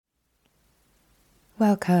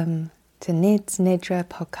Welcome to Nid's Nidra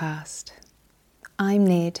podcast. I'm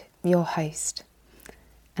Nid, your host,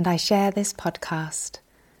 and I share this podcast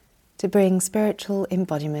to bring spiritual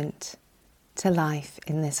embodiment to life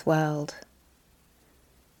in this world.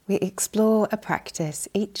 We explore a practice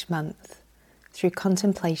each month through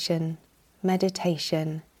contemplation,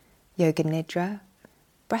 meditation, yoga nidra,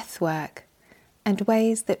 breathwork, and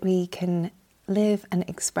ways that we can live and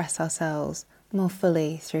express ourselves more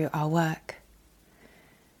fully through our work.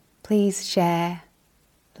 Please share,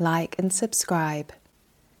 like and subscribe.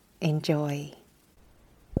 Enjoy.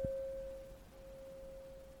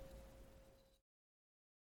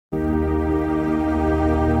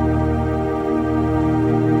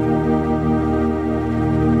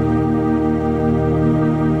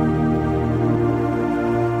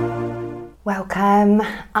 Welcome,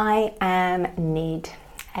 I am Nid,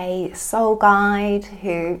 a soul guide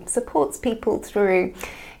who supports people through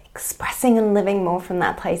expressing and living more from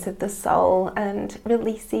that place of the soul and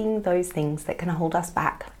releasing those things that can hold us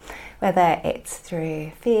back, whether it's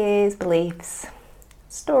through fears, beliefs,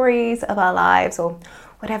 stories of our lives, or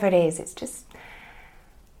whatever it is. It's just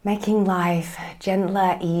making life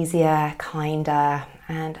gentler, easier, kinder,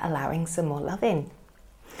 and allowing some more love in.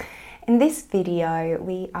 In this video,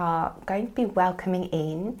 we are going to be welcoming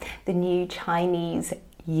in the new Chinese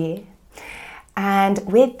year. And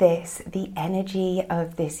with this, the energy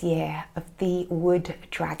of this year, of the wood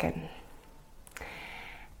dragon.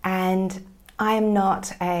 And I am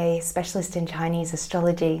not a specialist in Chinese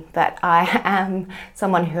astrology, but I am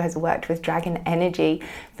someone who has worked with dragon energy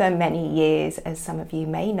for many years. As some of you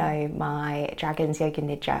may know, my Dragon's Yoga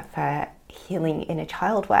Nidra for healing inner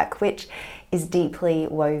child work, which is deeply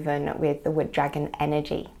woven with the wood dragon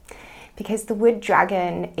energy. Because the wood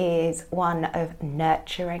dragon is one of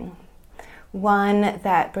nurturing, one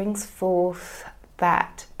that brings forth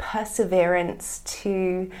that perseverance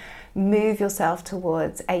to move yourself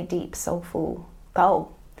towards a deep soulful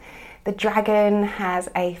goal. The dragon has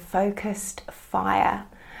a focused fire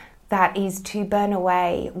that is to burn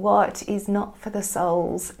away what is not for the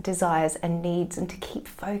soul's desires and needs, and to keep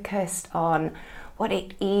focused on what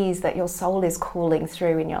it is that your soul is calling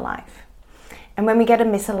through in your life. And when we get a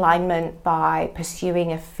misalignment by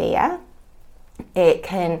pursuing a fear, it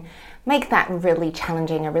can make that really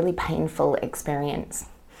challenging, a really painful experience.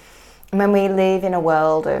 And when we live in a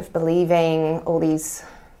world of believing all these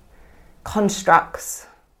constructs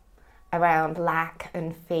around lack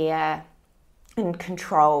and fear and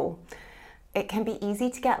control, it can be easy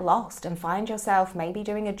to get lost and find yourself maybe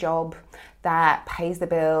doing a job that pays the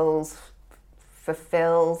bills,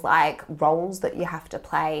 fulfills like roles that you have to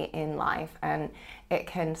play in life, and it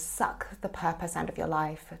can suck the purpose out of your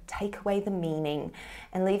life, take away the meaning,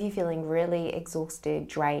 and leave you feeling really exhausted,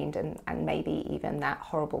 drained, and maybe even that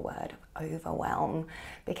horrible word, overwhelm,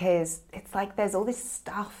 because it's like there's all this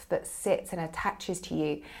stuff that sits and attaches to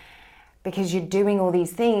you because you're doing all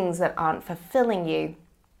these things that aren't fulfilling you,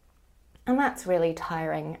 and that's really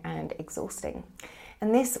tiring and exhausting.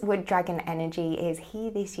 And this wood dragon energy is here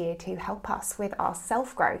this year to help us with our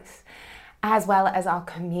self-growth, as well as our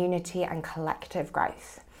community and collective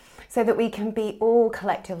growth, so that we can be all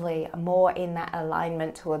collectively more in that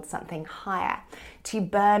alignment towards something higher, to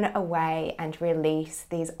burn away and release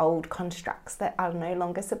these old constructs that are no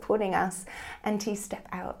longer supporting us, and to step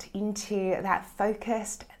out into that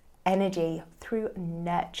focused energy through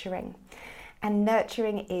nurturing. And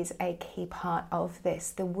nurturing is a key part of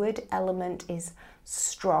this. The wood element is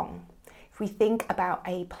strong. If we think about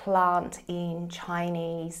a plant in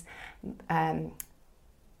Chinese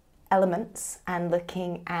elements and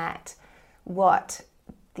looking at what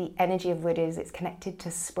the energy of wood is, it's connected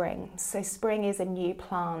to spring. So spring is a new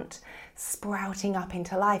plant sprouting up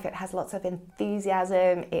into life. It has lots of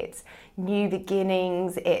enthusiasm, it's new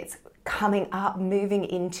beginnings, it's coming up, moving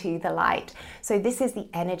into the light. So this is the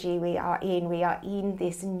energy we are in. We are in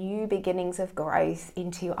this new beginnings of growth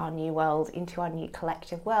into our new world, into our new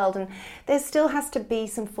collective world. And there still has to be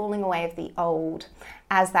some falling away of the old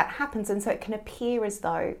as that happens. And so it can appear as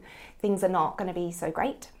though things are not going to be so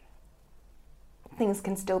great. Things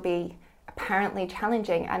can still be apparently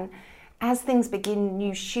challenging. And as things begin,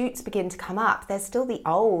 new shoots begin to come up, there's still the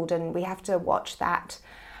old, and we have to watch that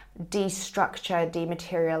destructure,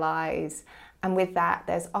 dematerialize, and with that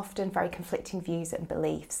there's often very conflicting views and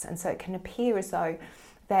beliefs, and so it can appear as though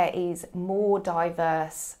there is more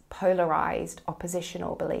diverse, polarized,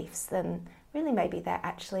 oppositional beliefs than really maybe there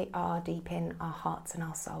actually are deep in our hearts and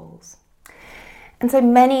our souls. And so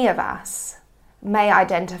many of us may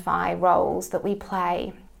identify roles that we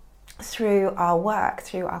play through our work,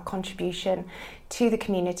 through our contribution to the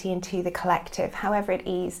community and to the collective, however it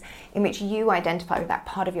is in which you identify with that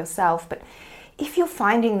part of yourself. But if you're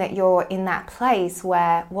finding that you're in that place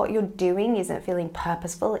where what you're doing isn't feeling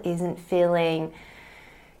purposeful, isn't feeling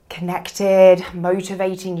connected,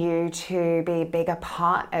 motivating you to be a bigger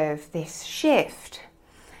part of this shift,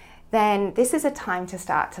 then this is a time to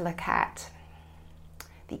start to look at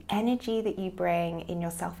the energy that you bring in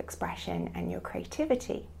your self-expression and your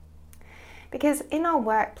creativity. Because in our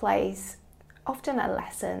workplace, often are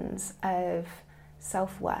lessons of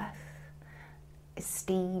self-worth,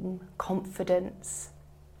 esteem, confidence,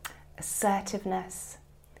 assertiveness,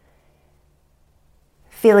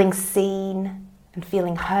 feeling seen and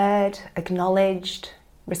feeling heard, acknowledged,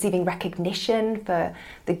 receiving recognition for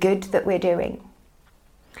the good that we're doing.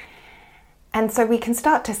 And so we can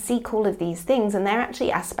start to seek all of these things, and they're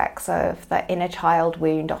actually aspects of the inner child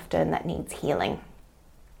wound often that needs healing.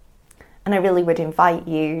 And I really would invite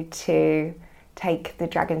you to take the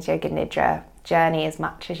Dragon's Yoga Nidra journey as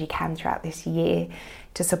much as you can throughout this year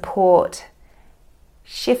to support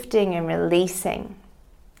shifting and releasing.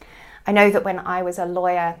 I know that when I was a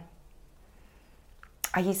lawyer,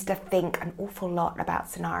 I used to think an awful lot about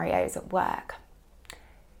scenarios at work.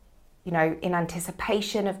 You know, in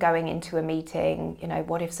anticipation of going into a meeting, you know,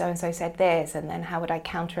 what if so-and-so said this, and then how would I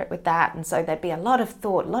counter it with that? And so there'd be a lot of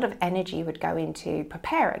thought, a lot of energy would go into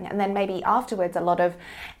preparing. And then maybe afterwards, a lot of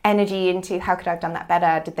energy into how could I have done that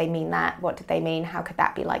better? Did they mean that? What did they mean? How could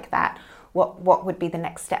that be like that? What would be the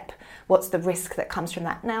next step? What's the risk that comes from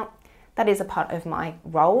that? Now, that is a part of my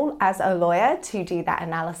role as a lawyer to do that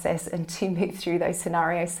analysis and to move through those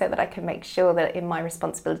scenarios so that I can make sure that in my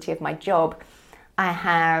responsibility of my job, I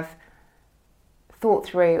have thought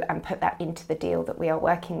through and put that into the deal that we are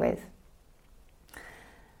working with.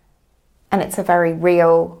 And it's a very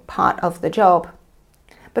real part of the job.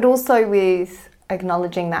 But also with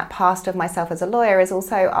acknowledging that past of myself as a lawyer is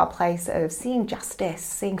also our place of seeing justice,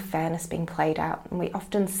 seeing fairness being played out. And we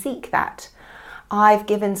often seek that. I've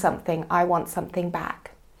given something, I want something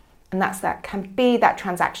back. And that can be that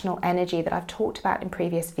transactional energy that I've talked about in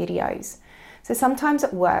previous videos. So sometimes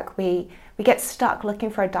at work, we get stuck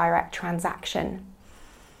looking for a direct transaction.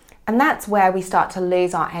 And that's where we start to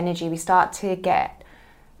lose our energy. We start to get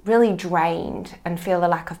really drained and feel a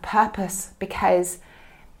lack of purpose because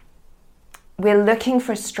we're looking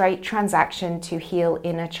for a straight transaction to heal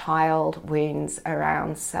inner child wounds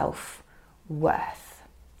around self-worth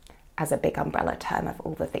as a big umbrella term of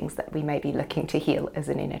all the things that we may be looking to heal as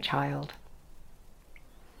an inner child.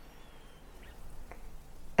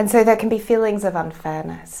 And so there can be feelings of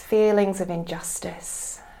unfairness, feelings of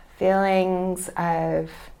injustice, feelings of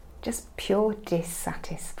just pure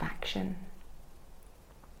dissatisfaction.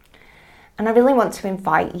 And I really want to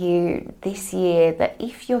invite you this year that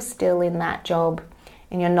if you're still in that job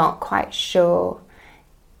and you're not quite sure,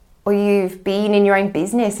 or you've been in your own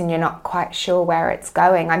business and you're not quite sure where it's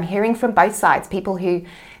going, I'm hearing from both sides, people who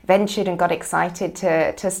ventured and got excited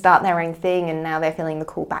to start their own thing and now they're feeling the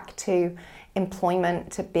call back to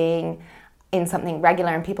employment, to being in something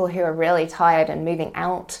regular, and people who are really tired and moving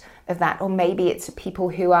out of that. Or maybe it's people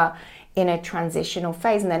who are in a transitional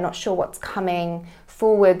phase and they're not sure what's coming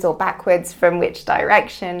forwards or backwards from which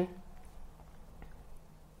direction.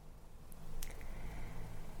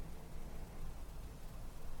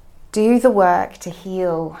 Do the work to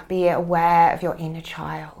heal, be aware of your inner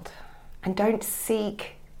child, and don't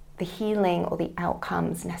seek the healing or the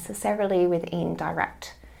outcomes necessarily within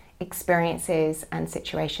direct experiences and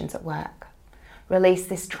situations at work. Release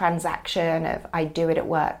this transaction of I do it at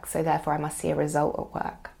work, so therefore I must see a result at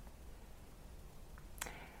work.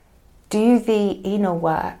 Do the inner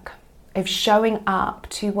work of showing up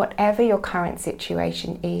to whatever your current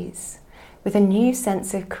situation is with a new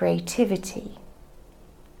sense of creativity.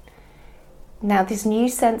 Now, this new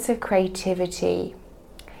sense of creativity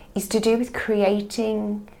is to do with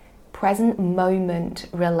creating present moment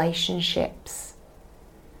relationships,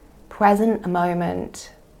 present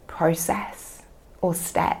moment process or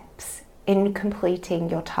steps in completing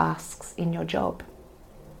your tasks in your job.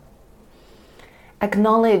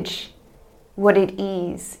 Acknowledge what it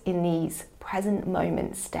is in these present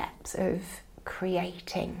moment steps of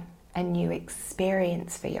creating a new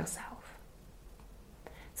experience for yourself.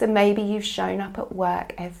 So maybe you've shown up at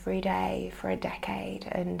work every day for a decade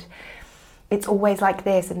and it's always like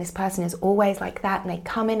this and this person is always like that and they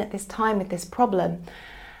come in at this time with this problem.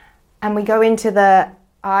 And we go into the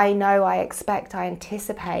I know, I expect, I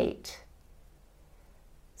anticipate.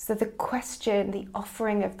 So the question, the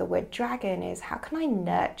offering of the word dragon is, how can I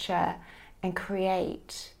nurture and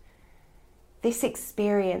create this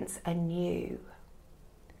experience anew?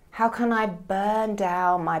 How can I burn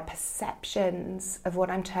down my perceptions of what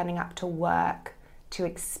I'm turning up to work to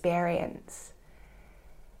experience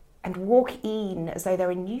and walk in as though there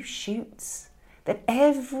are new shoots, that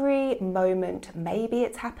every moment, maybe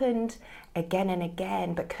it's happened again and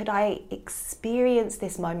again, but could I experience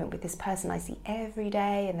this moment with this person I see every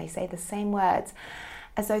day and they say the same words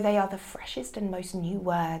as though they are the freshest and most new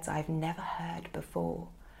words I've never heard before?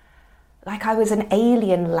 Like I was an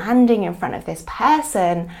alien landing in front of this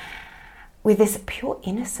person with this pure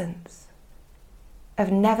innocence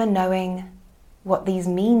of never knowing what these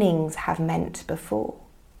meanings have meant before.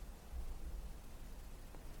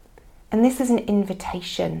 And this is an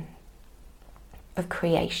invitation of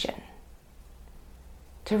creation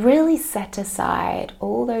to really set aside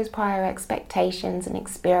all those prior expectations and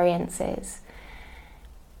experiences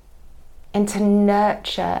and to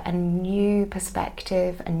nurture a new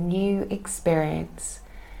perspective, a new experience,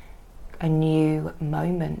 a new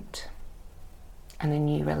moment, and a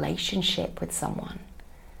new relationship with someone.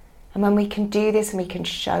 And when we can do this and we can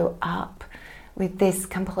show up with this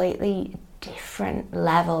completely different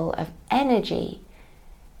level of energy,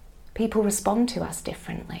 people respond to us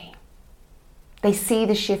differently. They see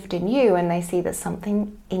the shift in you and they see that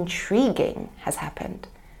something intriguing has happened.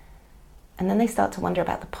 And then they start to wonder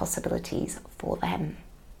about the possibilities for them.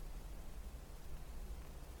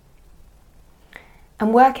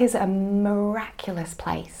 And work is a miraculous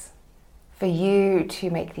place for you to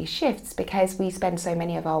make these shifts because we spend so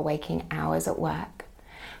many of our waking hours at work.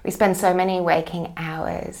 We spend so many waking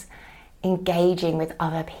hours engaging with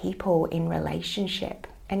other people in relationship,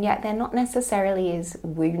 and yet they're not necessarily as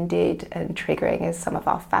wounded and triggering as some of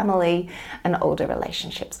our family and older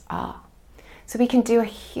relationships are. So we can do a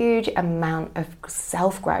huge amount of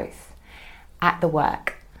self-growth at the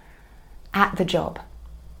work, at the job.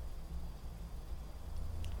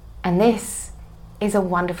 And this is a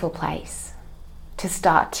wonderful place to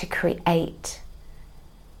start to create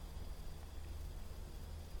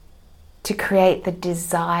the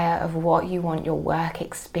desire of what you want your work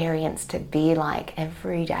experience to be like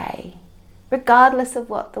every day, regardless of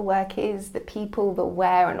what the work is, the people, the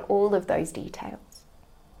where, and all of those details.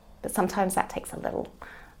 But sometimes that takes a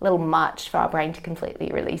little much for our brain to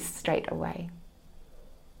completely release straight away.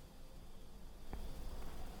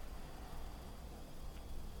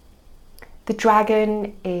 The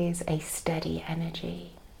dragon is a steady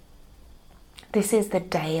energy. This is the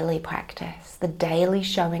daily practice, the daily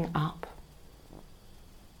showing up.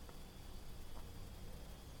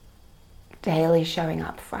 Daily showing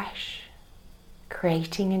up fresh,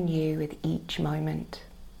 creating anew with each moment.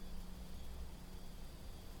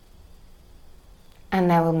 And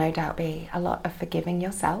there will no doubt be a lot of forgiving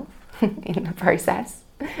yourself in the process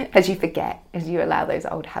as you forget, as you allow those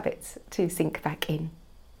old habits to sink back in.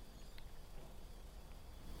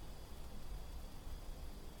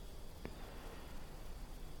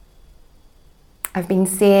 I've been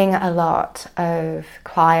seeing a lot of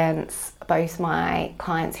clients, both my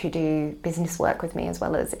clients who do business work with me as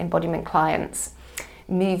well as embodiment clients,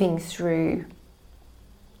 moving through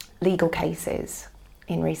legal cases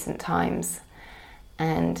in recent times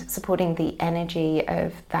and supporting the energy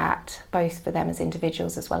of that, both for them as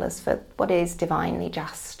individuals as well as for what is divinely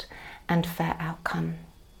just and fair outcome.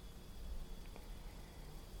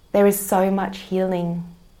 There is so much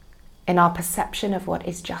healing in our perception of what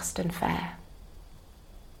is just and fair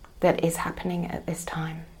that is happening at this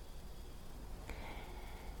time.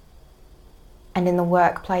 And in the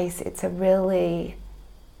workplace, it's a really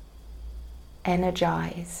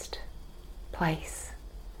energized place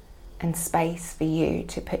and space for you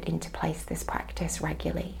to put into place this practice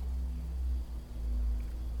regularly.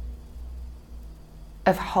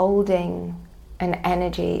 Of holding an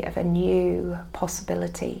energy of a new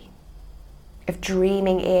possibility, of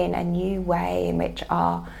dreaming in a new way in which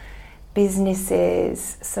our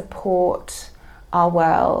businesses support our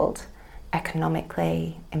world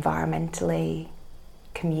economically, environmentally,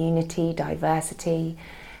 community, diversity,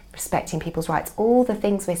 respecting people's rights, all the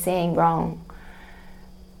things we're seeing wrong.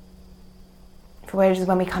 Whereas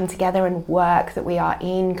when we come together and work, that we are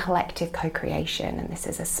in collective co-creation, and this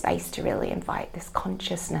is a space to really invite this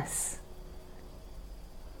consciousness.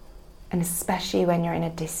 And especially when you're in a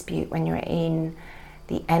dispute, when you're in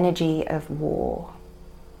the energy of war,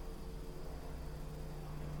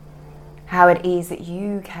 how it is that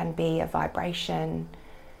you can be a vibration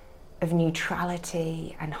of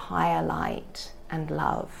neutrality and higher light and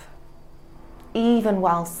love, even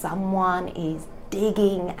while someone is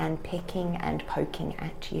digging and picking and poking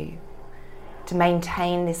at you. To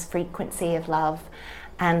maintain this frequency of love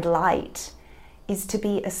and light is to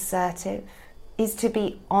be assertive, is to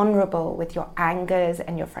be honourable with your angers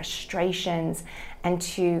and your frustrations, and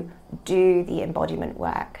to do the embodiment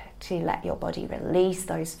work, to let your body release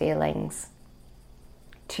those feelings,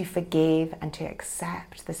 to forgive and to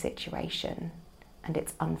accept the situation and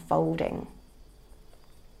its unfolding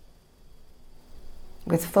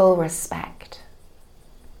with full respect.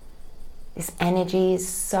 This energy is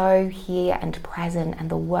so here and present, and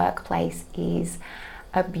the workplace is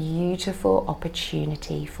a beautiful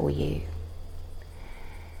opportunity for you.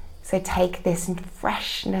 So take this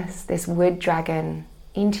freshness, this wood dragon,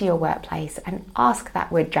 into your workplace and ask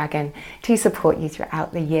that wood dragon to support you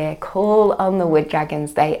throughout the year. Call on the wood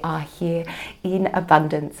dragons. They are here in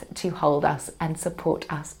abundance to hold us and support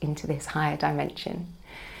us into this higher dimension.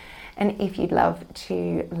 And if you'd love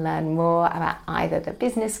to learn more about either the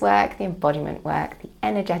business work, the embodiment work, the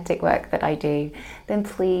energetic work that I do, then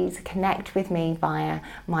please connect with me via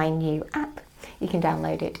my new app. You can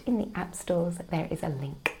download it in the app stores. There is a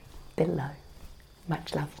link below.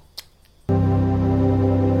 Much love.